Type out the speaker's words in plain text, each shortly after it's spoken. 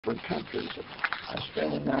different countries. I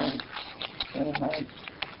spent a night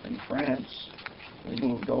in France. We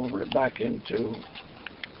moved over back into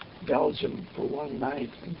Belgium for one night,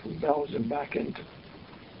 and from Belgium back into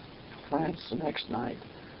France the next night.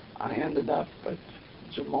 I ended up at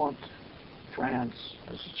Damon, France,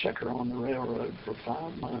 as a checker on the railroad for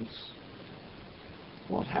 5 months.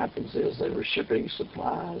 What happens is they were shipping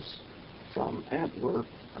supplies from Antwerp,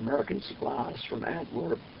 American supplies from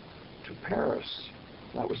Antwerp to Paris.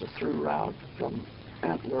 That was a through route from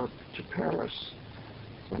Antwerp to Paris.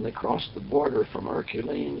 When they crossed the border from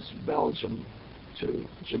Hercules, Belgium, to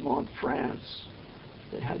Damon, France,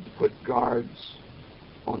 they had to put guards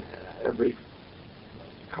on every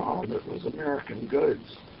car that was American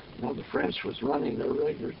goods. Now the French was running their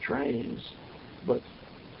regular trains, but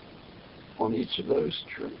on each of those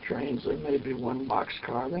trains there may be one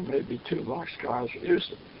boxcar, there may be 2 boxcars,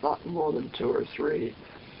 usually not more than 2 or 3.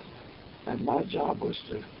 And my job was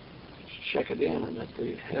to check it in and at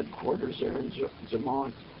the headquarters there in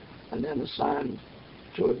Damon, and then assign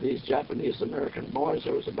 2 of these Japanese-American boys.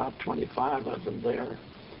 There was about 25 of them there.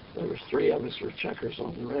 There were 3 of us were checkers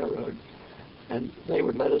on the railroad, and they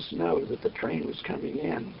would let us know that the train was coming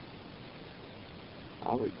in.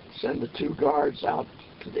 I would send the 2 guards out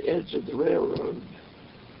to the edge of the railroad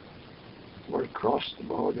where it crossed the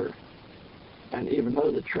border, and even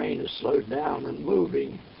though the train is slowed down and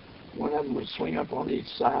moving, one of them would swing up on each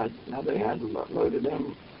side. Now they had loaded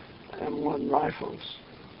M1 rifles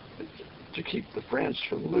to keep the French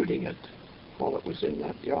from looting it while it was in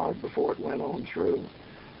that yard before it went on through.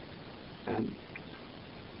 And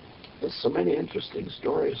there's so many interesting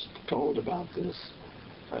stories told about this.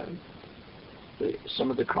 Some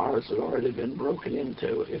of the cars had already been broken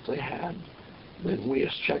into. If they had, then we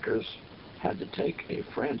as checkers had to take a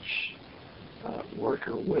French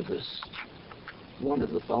worker with us. One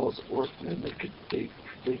of the fellows that worked in it could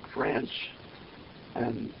speak French,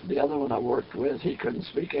 and the other one I worked with, he couldn't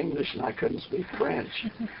speak English and I couldn't speak French,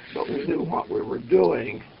 but we knew what we were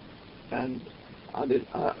doing. And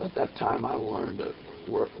at that time I learned a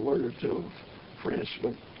word or 2 of French,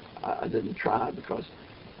 but I didn't try because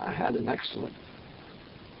I had an excellent,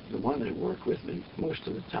 the one who worked with me most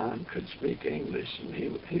of the time could speak English, and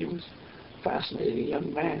he was a fascinating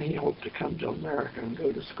young man. He hoped to come to America and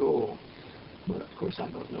go to school, but of course I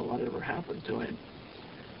don't know whatever happened to him.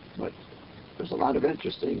 But there's a lot of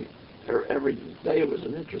interesting, every day was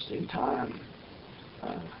an interesting time.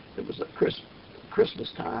 It was at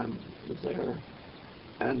Christmas time was there,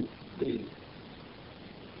 and the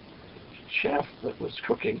chef that was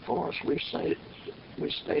cooking for us, we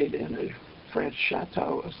stayed in a French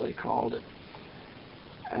chateau, as they called it,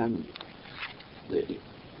 and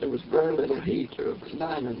there was very little heat. It was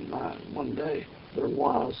 9 and 9. One day there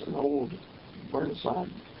was an old Burnside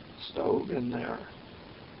stove in there,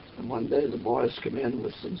 and one day the boys come in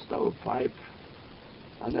with some stovepipe.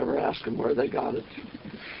 I never asked them where they got it.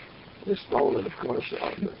 They stole it, of course,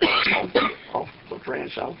 off the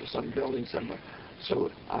French, out of some building somewhere. So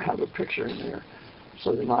I have a picture in there.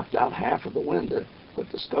 So they knocked out half of the window, put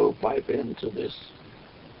the stovepipe into this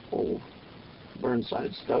old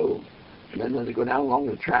Burnside stove, and then they go down along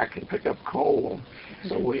the track and pick up coal.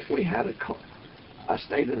 So we had I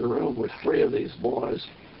stayed in a room with 3 of these boys.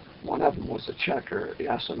 One of them was a checker,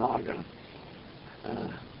 Yasunaga.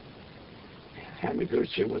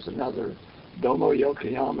 Hamaguchi was another. Domo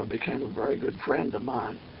Yokoyama became a very good friend of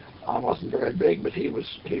mine. I wasn't very big, but he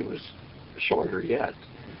was shorter yet.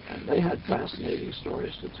 And they had fascinating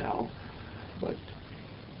stories to tell. But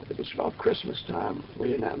it was about Christmas time. We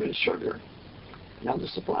didn't have any sugar. Now the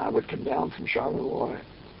supply would come down from Charleroi,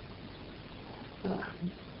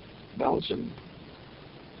 Belgium.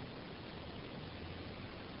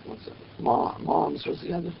 Mons was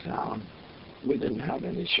the other town. We didn't have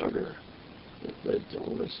any sugar. They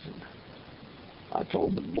told us. I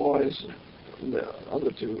told the boys, the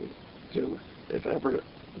other two, if ever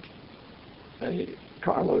a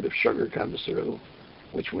carload of sugar comes through,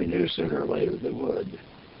 which we knew sooner or later they would,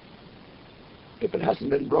 if it hasn't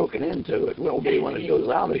been broken into, it will be when it goes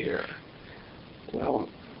out of here. Well,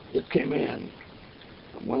 it came in.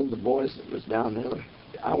 One of the boys that was down there,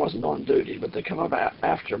 I wasn't on duty, but they come up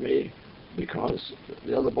after me because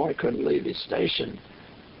the other boy couldn't leave his station,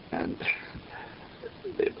 and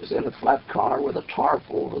it was in a flat car with a tarp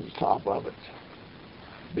over the top of it.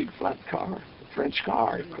 Big flat car, a French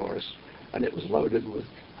car, of course, and it was loaded with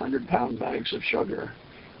 100-pound bags of sugar.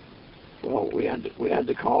 Well, we had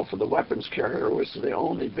to call for the weapons carrier, which was the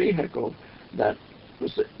only vehicle that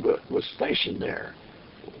was stationed there.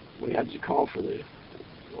 We had to call for the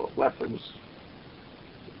weapons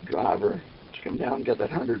driver to come down and get that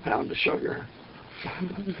 100 pounds of sugar.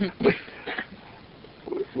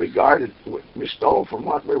 we guarded, we stole from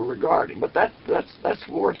what we were guarding, but that's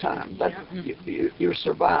wartime. That you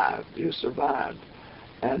survived,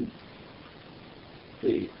 and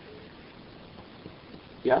the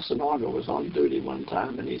Yasunaga was on duty one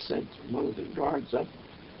time, and he sent one of the guards up,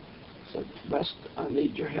 said, "West, I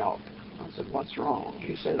need your help." I said, "What's wrong?"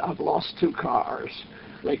 He said, "I've lost 2 cars.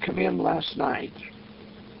 They come in last night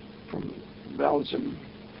from Belgium,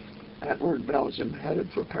 Antwerp, Belgium,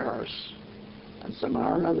 headed for Paris, and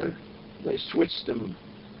somehow or another they switched them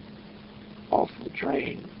off the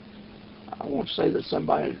train. I won't say that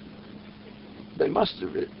somebody, they must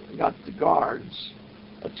have got the guards'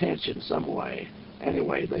 attention some way.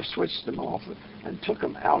 Anyway, they switched them off and took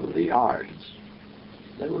them out of the yards.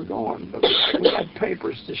 They were gone, but we had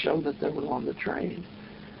papers to show that they were on the train.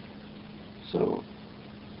 So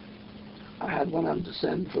I had one of them to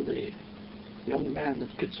send for the young man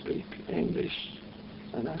that could speak English,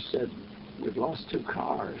 and I said, "We've lost 2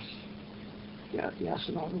 cars. Yeah,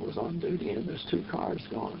 Yasunaga was on duty, and there's 2 cars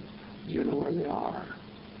gone. Do you know where they are?"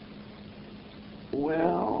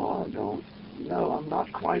 "Well, I don't know. I'm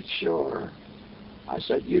not quite sure." I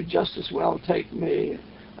said, "You'd just as well take me,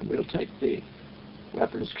 and we'll take the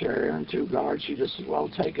weapons carrier and 2 guards. You just as well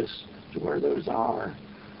take us to where those are.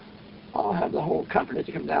 I'll have the whole company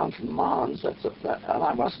to come down from Mons." And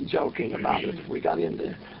I wasn't joking about it. If we got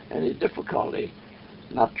into any difficulty,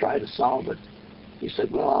 not try to solve it. He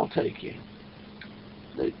said, "Well, I'll take you."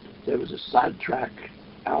 There was a sidetrack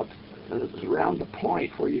out, and it was around the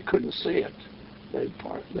point where you couldn't see it. They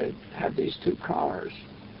had these 2 cars.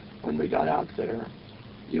 When we got out there,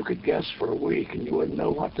 you could guess for a week, and you wouldn't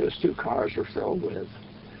know what those 2 cars were filled with.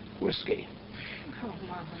 Whiskey.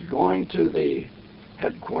 Going to the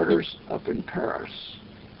headquarters up in Paris,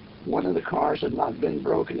 one of the cars had not been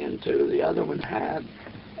broken into, the other one had,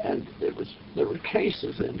 and there were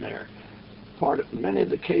cases in there. Many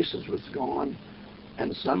of the cases was gone,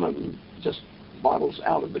 and some of them, just bottles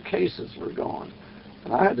out of the cases, were gone.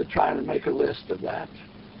 And I had to try to make a list of that.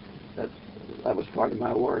 That was part of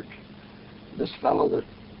my work. This fellow, that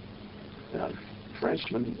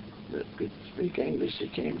Frenchman that could speak English, he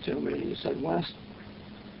came to me and he said, "West,"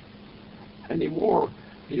 and you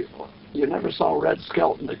never saw Red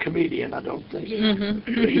Skelton, the comedian, I don't think.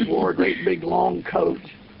 He wore a great big long coat.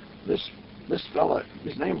 This fella,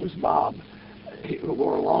 his name was Bob. He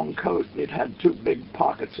wore a long coat. It had 2 big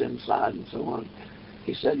pockets inside and so on.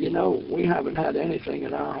 He said, "You know, we haven't had anything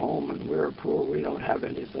in our home, and we're poor. We don't have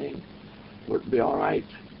anything. Would it be all right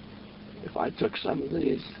if I took some of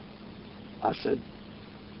these?" I said,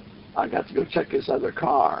 "I got to go check this other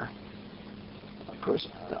car." Of course,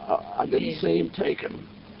 I didn't see him take him,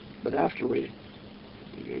 but after we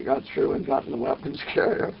got through and got in the weapons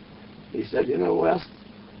carrier, he said, "You know, West,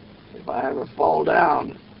 if I ever fall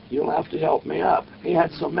down, you'll have to help me up." He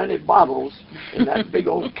had so many bottles in that big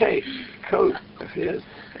old coat of his.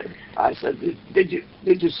 I said, did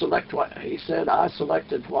you select what?" He said, "I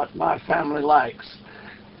selected what my family likes."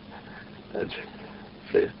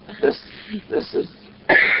 This is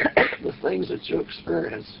the things that you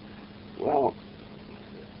experience. Well,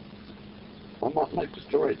 I'll not make the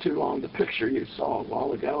story too long. The picture you saw a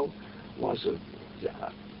while ago was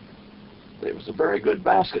it was a very good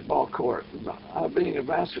basketball court. I, being a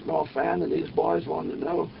basketball fan, and these boys wanted to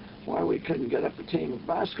know why we couldn't get up a team of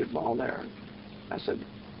basketball there. I said,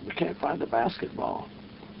 "We can't find a basketball."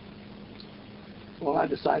 Well, I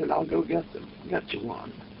decided I'll go get you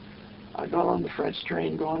one. I got on the French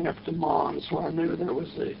train going up to Mons, where I knew there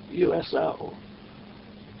was the USO,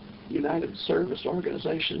 United Service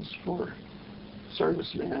Organizations for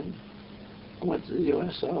Servicemen. I went to the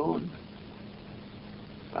USO and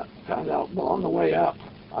found out, well, on the way up,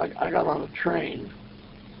 I got on a train.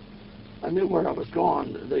 I knew where I was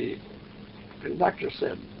going. The conductor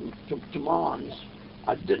said to Mons.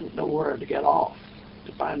 I didn't know where to get off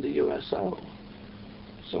to find the USO.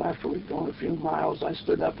 So after we'd gone a few miles, I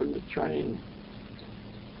stood up in the train.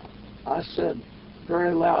 I said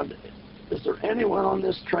very loud, "Is there anyone on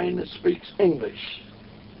this train that speaks English?"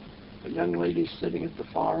 A young lady sitting at the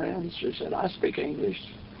far end, she said, "I speak English,"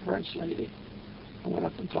 French lady. I went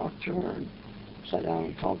up and talked to her and sat down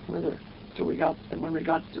and talked with her till when we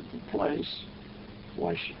got to the place,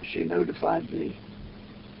 why she notified the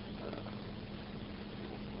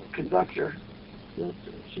conductor that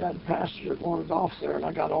she had a passenger that wanted off there, and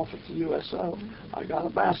I got off at the USO. I got a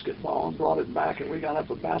basketball and brought it back, and we got up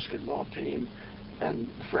a basketball team. And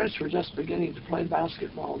the French were just beginning to play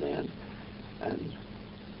basketball then. And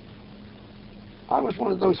I was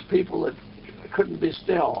one of those people that couldn't be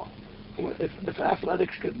still. If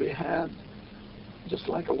athletics could be had, just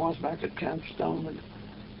like it was back at Camp Stone, and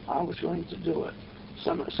I was going to do it.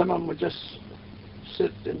 Some of them would just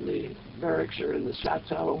sit in the barracks or in the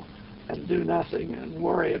chateau and do nothing and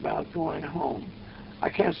worry about going home. I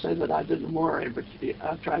can't say that I didn't worry, but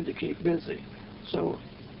I tried to keep busy. So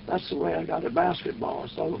that's the way I got to basketball.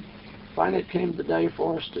 So finally it came the day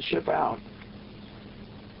for us to ship out.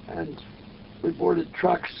 And we boarded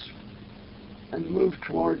trucks and moved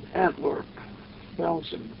toward Antwerp,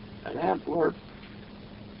 Belgium. At Antwerp,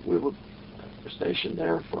 we were stationed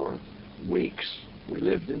there for weeks. We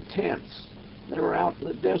lived in tents. They were out in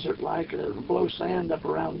the desert like, and it would blow sand up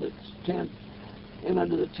around the tent. And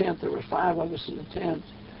under the tent, there were 5 of us in the tent.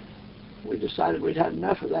 We decided we'd had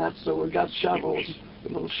enough of that, so we got shovels, the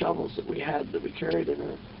little shovels that we had that we carried in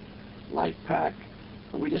a light pack.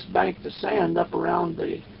 And we just banked the sand up around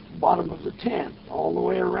the bottom of the tent, all the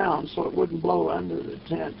way around, so it wouldn't blow under the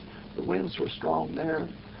tent. The winds were strong there.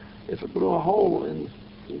 If it blew a hole in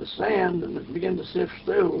the sand and it began to sift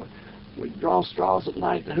through, we'd draw straws at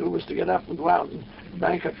night. The who was to get up and go out and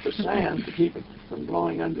bank up the sand to keep it from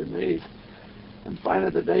blowing underneath. And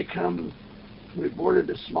finally the day come, we boarded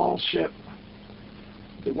a small ship,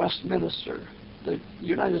 the Westminster. The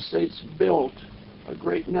United States built a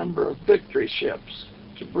great number of victory ships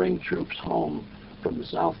to bring troops home from the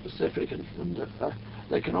South Pacific, and from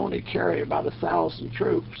they can only carry about 1,000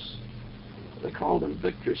 troops. They called them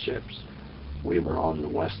victory ships. We were on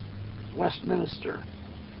the Westminster.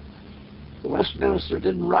 The Westminster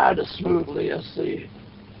didn't ride as smoothly as the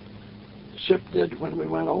ship did when we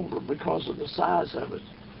went over because of the size of it.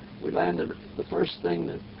 We landed, the first thing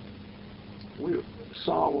that we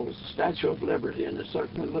saw was the Statue of Liberty, and it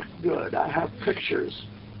certainly looked good. I have pictures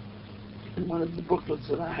in one of the booklets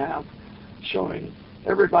that I have showing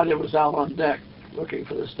everybody was out on deck looking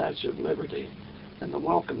for the Statue of Liberty. And the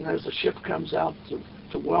welcome, there's a ship comes out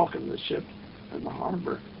to welcome the ship in the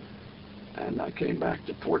harbor. And I came back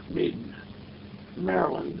to Fort Meade,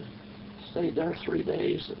 Maryland, stayed there 3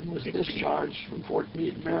 days, and was discharged from Fort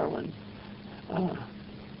Meade, Maryland.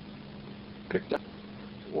 Picked up,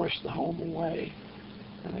 washed the home away,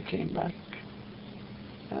 and I came back,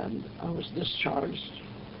 and I was discharged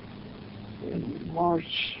in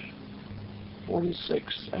March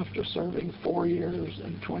 46 after serving 4 years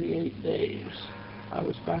and 28 days. I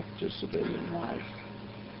was back to civilian life.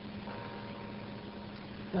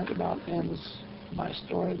 That about ends my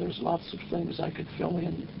story. There's lots of things I could fill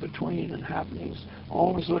in between and happenings,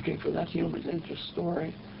 always looking for that human interest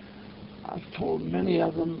story. I've told many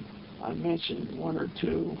of them. I mentioned 1 or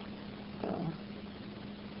 2.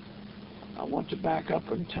 I want to back up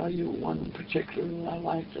and tell you one in particular that I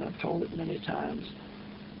liked, and I've told it many times.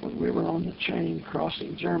 When we were on the train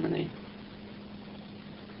crossing Germany,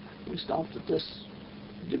 we stopped at this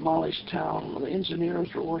demolished town. The engineers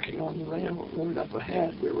were working on the railroad up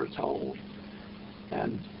ahead, we were told.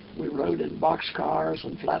 And we rode in boxcars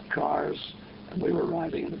and flat cars, and we were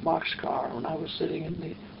riding in the boxcar, and I was sitting in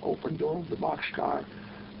the open door of the boxcar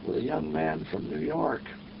with a young man from New York.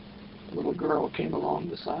 A little girl came along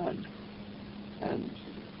the side, and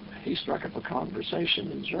he struck up a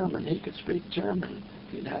conversation in German. He could speak German.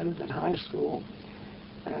 He'd had it in high school,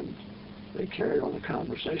 and they carried on the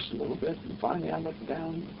conversation a little bit, and finally I looked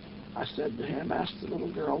down. I said to him, asked the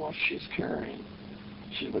little girl what she's carrying.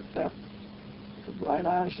 She looked up, her bright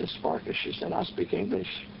eyes just sparkled. She said, I speak English.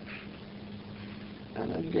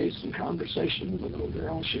 And I engaged in conversation with the little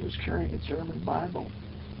girl. She was carrying a German Bible.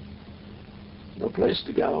 No place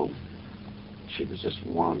to go. She was just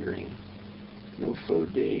wandering. No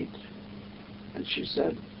food to eat. And she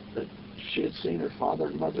said that she had seen her father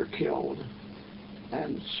and mother killed.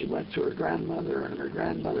 And she went to her grandmother, and her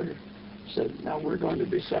grandmother said, now we're going to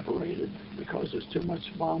be separated because there's too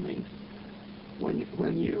much bombing.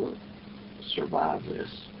 When you survive this,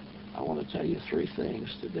 I want to tell you 3 things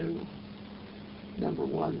to do. Number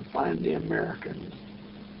 1, find the American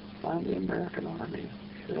Army.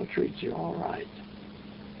 They'll treat you all right.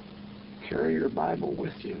 Carry your Bible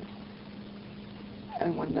with you.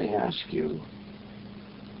 And when they ask you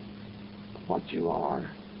what you are,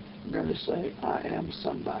 merely say, I am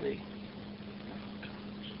somebody.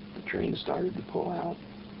 The train started to pull out.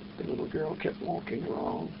 The little girl kept walking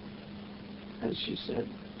along. And she said,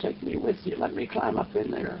 take me with you. Let me climb up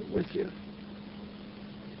in there with you.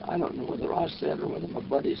 I don't know whether I said or whether my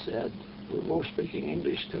buddy said. We were both speaking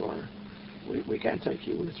English to her. We can't take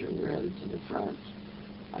you with you. We're headed to the front.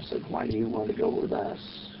 I said, why do you want to go with us?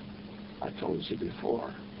 I told you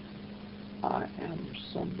before. I am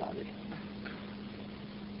somebody.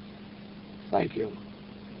 Thank you.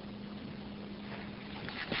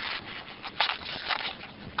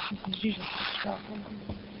 Jesus, stop.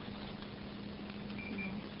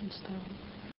 and stuff.